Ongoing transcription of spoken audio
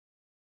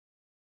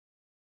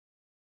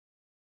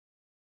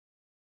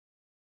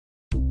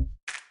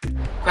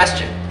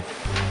Question: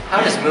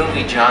 how does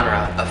movie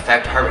genre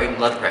affect heart rate and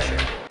blood pressure?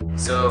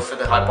 So for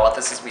the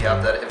hypothesis, we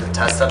have that if the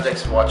test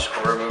subjects watch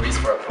horror movies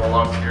for a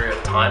prolonged period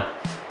of time,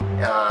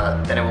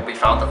 then it will be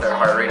found that their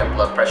heart rate and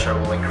blood pressure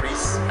will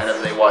increase. And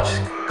if they watch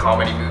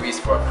comedy movies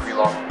for a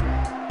prolonged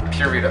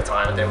period of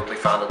time, then it will be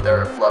found that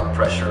their blood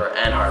pressure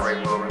and heart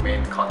rate will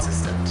remain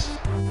consistent.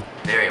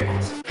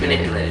 Variables: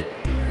 manipulated,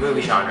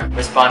 movie genre,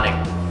 responding,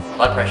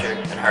 blood pressure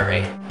and heart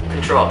rate.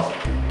 Control: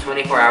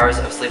 24 hours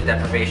of sleep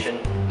deprivation,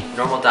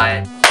 normal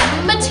diet.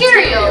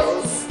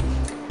 Materials: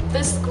 The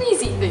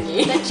squeezy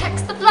thingy that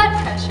checks the blood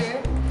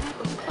pressure.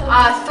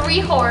 3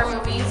 horror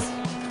movies,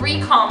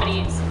 3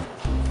 comedies,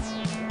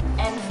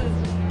 and food.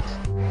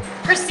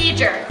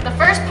 Procedure: the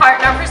first part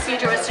in our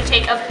procedure was to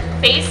take a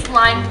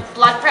baseline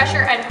blood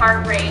pressure and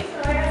heart rate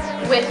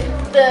with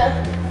the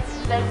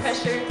blood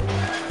pressure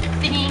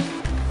thingy.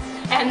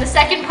 And the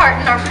second part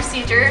in our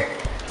procedure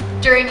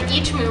during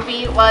each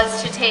movie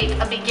was to take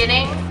a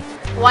beginning,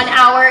 1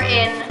 hour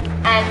in,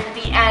 and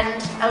the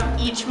end of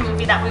each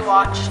movie that we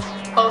watched,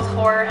 both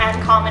horror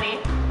and comedy.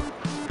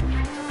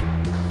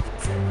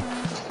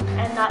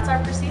 And that's our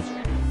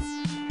procedure.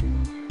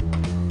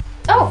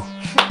 Oh,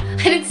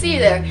 I didn't see you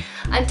there.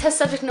 I'm test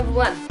subject number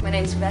 1. My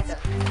name's Rebecca.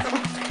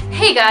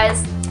 Hey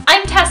guys,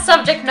 I'm test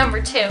subject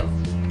number 2.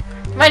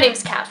 My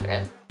name's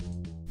Catherine.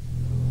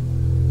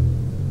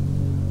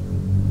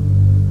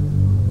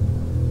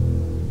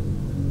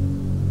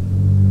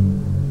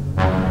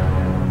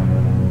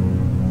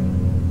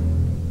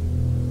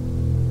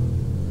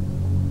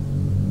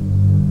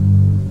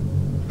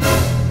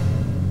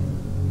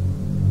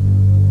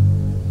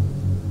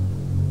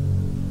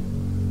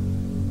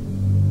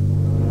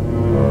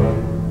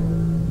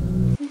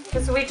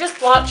 So we just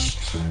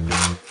watched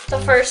the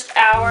first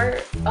hour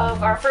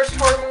of our first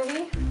horror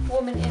movie,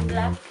 Woman in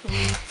Black.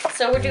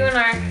 So we're doing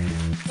our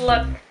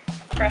blood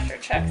pressure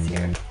checks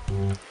here.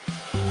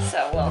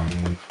 So we'll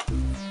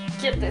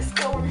get this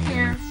going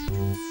here.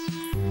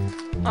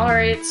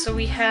 Alright, so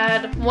we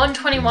had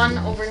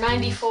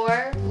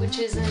 121/94, which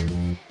is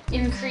an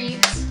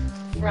increase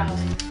from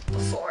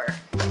before.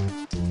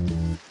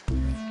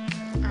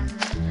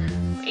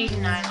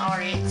 89,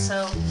 alright,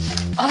 so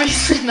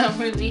obviously the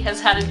movie has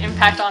had an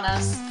impact on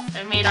us.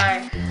 It made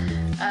our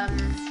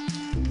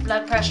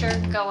blood pressure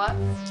go up,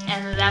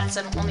 and that's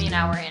only an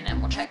hour in, and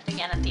we'll check it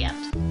again at the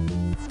end.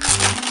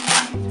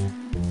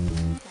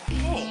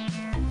 Okay.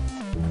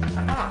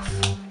 Off.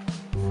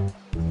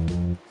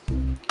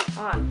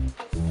 On.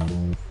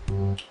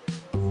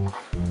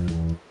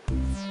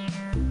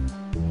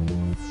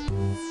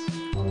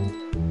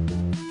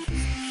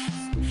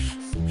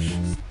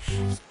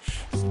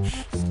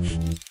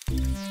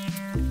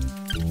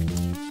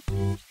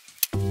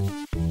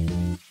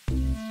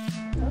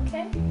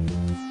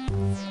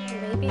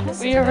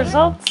 Your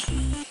results: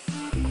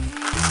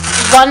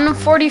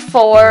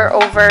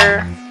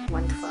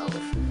 144/112.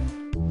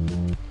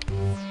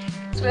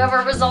 So we have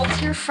our results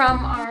here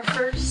from our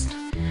first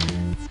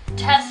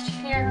test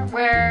here,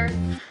 where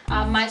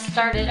mine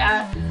started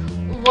at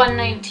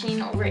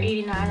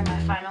 119/89 and my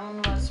final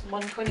one was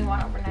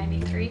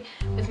 121/93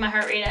 with my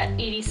heart rate at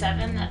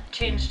 87. That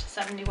changed to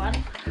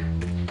 71.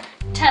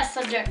 Test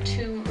subject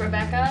 2,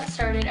 Rebecca,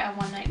 started at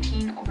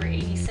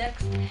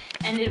 119/86,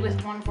 ended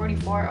with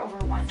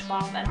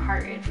 144/112, and a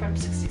heart rate from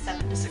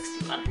 67 to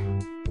 61.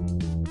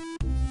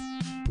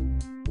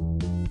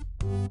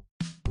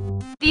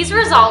 These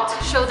results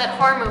show that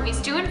horror movies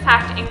do in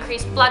fact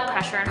increase blood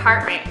pressure and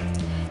heart rate.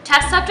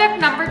 Test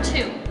subject number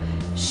 2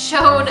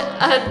 showed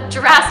a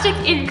drastic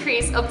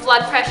increase of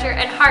blood pressure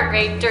and heart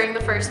rate during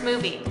the first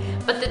movie.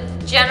 But the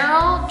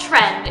general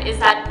trend is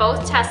that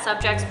both test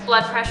subjects'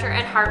 blood pressure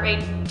and heart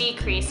rate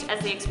decreased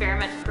as the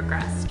experiment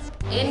progressed.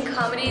 In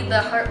comedy,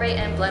 the heart rate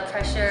and blood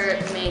pressure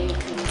remained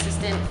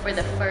consistent for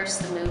the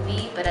first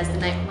movie, but as the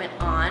night went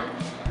on,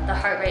 the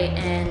heart rate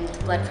and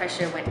blood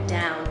pressure went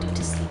down due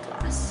to sleep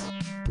loss.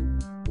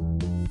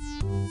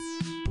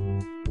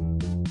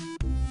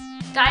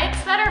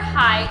 Diets that are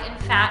high in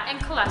fat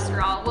and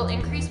cholesterol will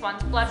increase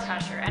one's blood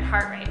pressure and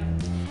heart rate,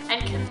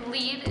 and can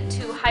lead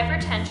to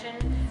hypertension,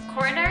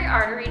 coronary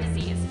artery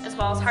disease, as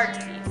well as heart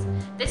disease.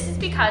 This is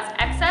because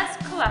excess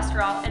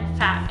cholesterol and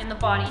fat in the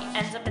body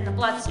ends up in the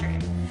bloodstream.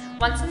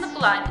 Once in the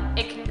blood,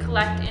 it can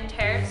collect in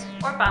tears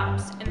or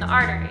bumps in the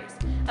arteries,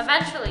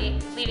 eventually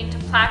leading to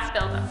plaque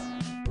buildup.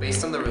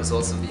 Based on the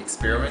results of the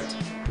experiment,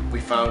 we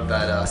found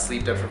that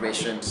sleep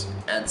deprivation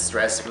and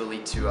stress will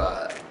lead to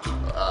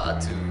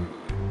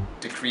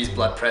decreased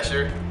blood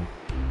pressure.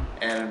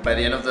 And by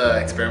the end of the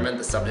experiment,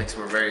 the subjects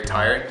were very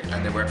tired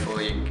and they weren't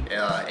fully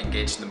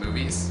engaged in the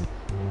movies,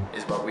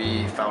 is what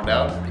we found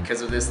out.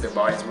 Because of this, their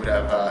bodies would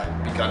have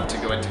begun to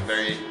go into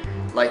very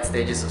light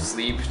stages of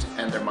sleep,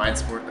 and their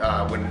minds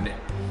wouldn't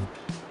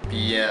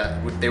be,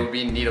 they would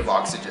be in need of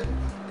oxygen,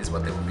 is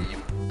what they would be.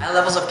 High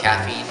levels of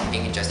caffeine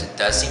being ingested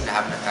does seem to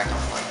have an effect on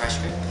blood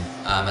pressure,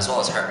 as well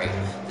as heart rate.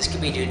 This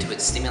could be due to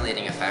its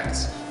stimulating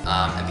effects,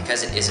 and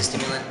because it is a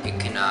stimulant, it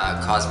can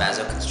cause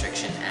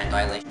vasoconstriction and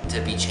dilation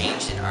to be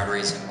changed in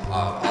arteries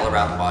all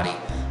around the body,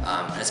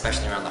 and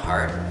especially around the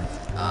heart.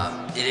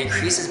 It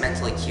increases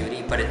mental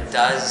acuity, but it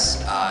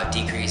does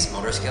decrease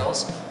motor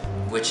skills,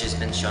 which has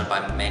been shown by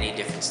many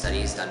different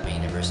studies done by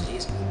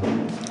universities.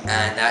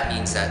 And that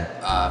means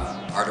that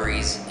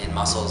arteries in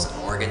muscles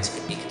and organs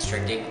could be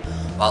constricting,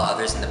 while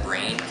others in the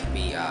brain could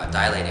be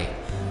dilating,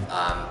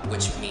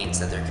 which means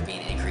that there could be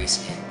an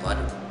increase in blood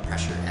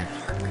pressure and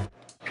heart rate.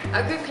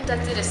 Our group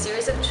conducted a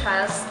series of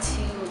trials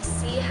to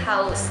see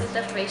how sleep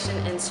deprivation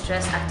and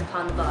stress act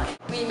upon the body.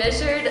 We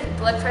measured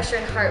blood pressure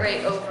and heart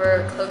rate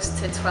over close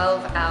to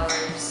 12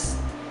 hours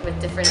with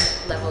different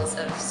levels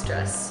of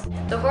stress.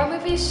 The horror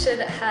movies should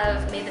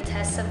have made the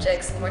test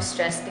subjects more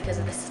stressed because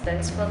of the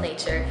suspenseful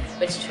nature,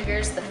 which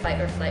triggers the fight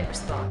or flight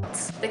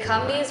response. The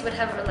comedies would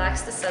have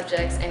relaxed the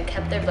subjects and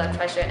kept their blood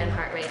pressure and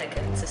heart rate at a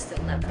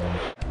consistent level.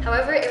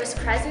 However, it was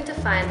surprising to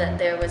find that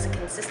there was a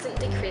consistent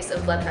decrease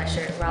of blood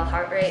pressure while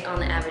heart rate on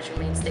the average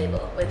remained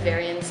stable, with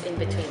variance in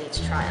between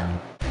each trial.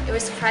 It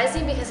was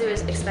surprising because it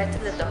was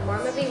expected that the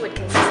horror movie would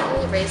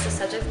consistently raise the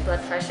subject's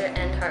blood pressure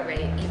and heart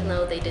rate, even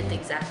though they did the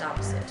exact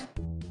opposite.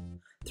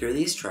 Through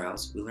these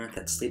trials, we learned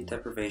that sleep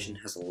deprivation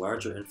has a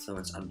larger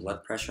influence on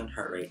blood pressure and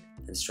heart rate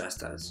than stress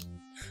does.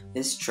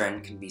 This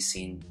trend can be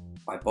seen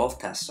by both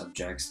test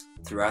subjects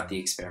throughout the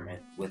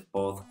experiment with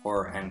both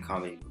horror and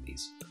comedy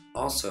movies.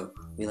 Also,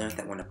 we learned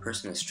that when a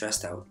person is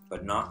stressed out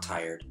but not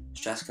tired,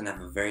 stress can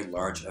have a very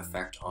large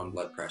effect on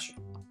blood pressure.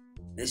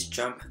 This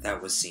jump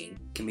that was seen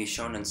can be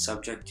shown in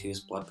subject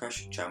 2's blood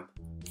pressure jump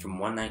from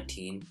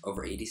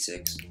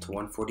 119/86 to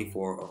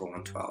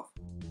 144/112.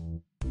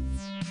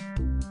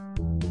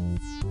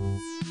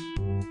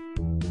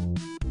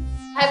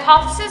 The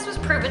hypothesis was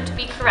proven to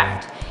be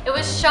correct. It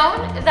was shown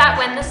that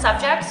when the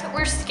subjects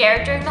were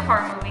scared during the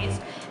horror movies,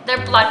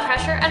 their blood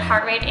pressure and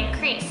heart rate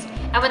increased,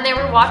 and when they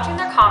were watching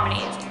their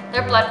comedies,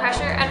 their blood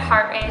pressure and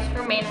heart rates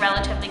remained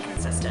relatively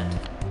consistent.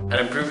 An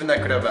improvement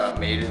that could have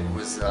made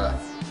was the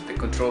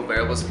control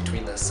variables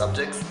between the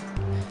subjects.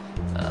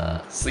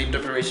 Sleep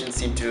deprivation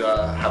seemed to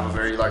have a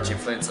very large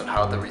influence on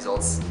how the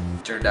results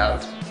turned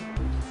out.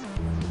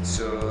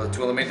 So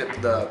to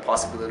eliminate the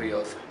possibility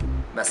of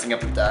messing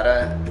up the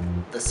data,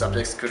 the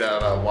subjects could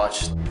have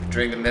watched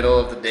during the middle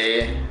of the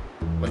day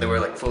when they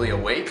were fully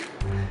awake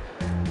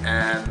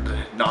and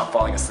not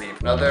falling asleep.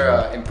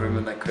 Another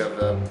improvement that could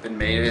have been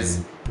made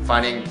is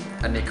finding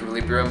an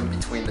equilibrium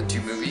between the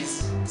two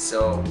movies.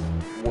 So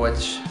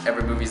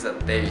whichever movies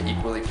that they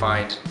equally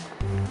find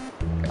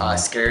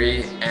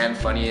scary and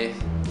funny,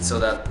 so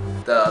that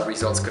the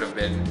results could have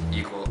been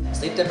equal.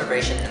 Sleep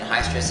deprivation and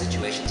high-stress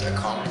situations are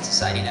common in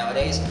society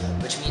nowadays,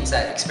 which means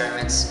that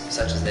experiments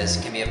such as this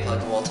can be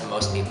applicable to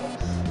most people.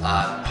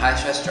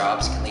 High-stress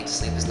jobs can lead to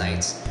sleepless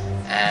nights,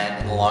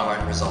 and in the long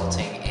run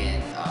resulting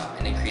in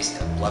an increase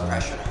in blood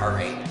pressure and heart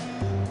rate,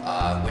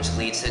 which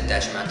leads to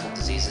detrimental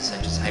diseases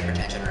such as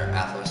hypertension or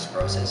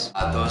atherosclerosis.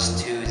 Those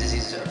two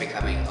diseases are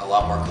becoming a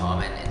lot more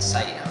common in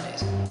society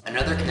nowadays.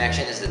 Another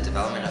connection is the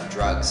development of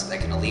drugs that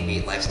can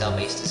alleviate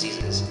lifestyle-based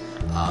diseases,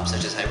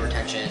 such as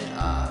hypertension,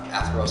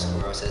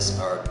 atherosclerosis,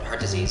 or heart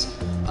disease,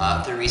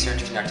 through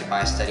research conducted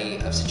by a study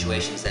of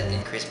situations that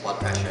increase blood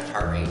pressure and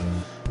heart rate.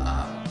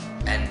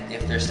 And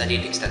if they're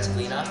studied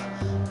extensively enough,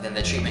 then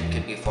the treatment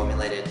could be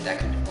formulated that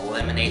could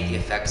eliminate the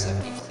effects of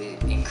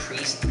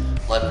increased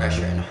blood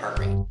pressure and heart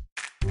rate.